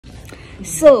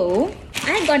So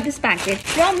I got this packet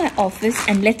from my office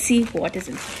and let's see what is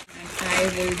inside. I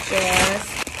will just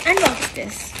unbox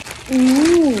this.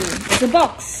 Ooh, there's a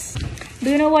box. Do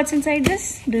you know what's inside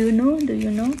this? Do you know?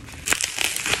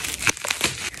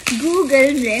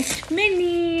 Google Nest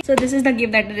Mini. So this is the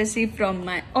gift that I received from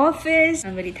my office.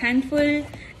 I'm very thankful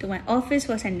to my office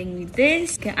for sending me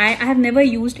this. Okay, I have never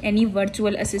used any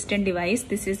virtual assistant device.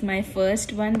 This is my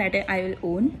first one that I will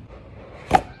own.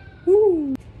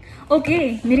 Ooh.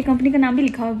 Okay, मेरी company का नाम भी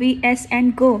लिखा हुआ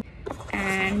VS&Co.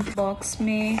 And box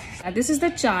में this is the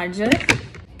charger.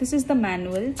 This is the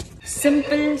manual.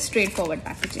 Simple, straightforward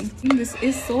packaging. This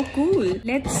is so cool.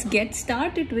 Let's get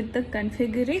started with the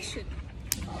configuration.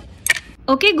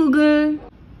 Okay, Google.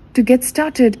 To get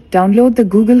started, download the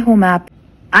Google Home app.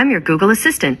 I'm your Google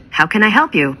Assistant. How can I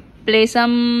help you? Play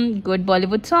some good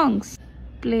Bollywood songs.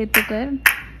 Play तो कर.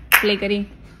 Play करी.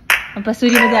 अब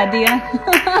पसूरी बजा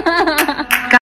दिया.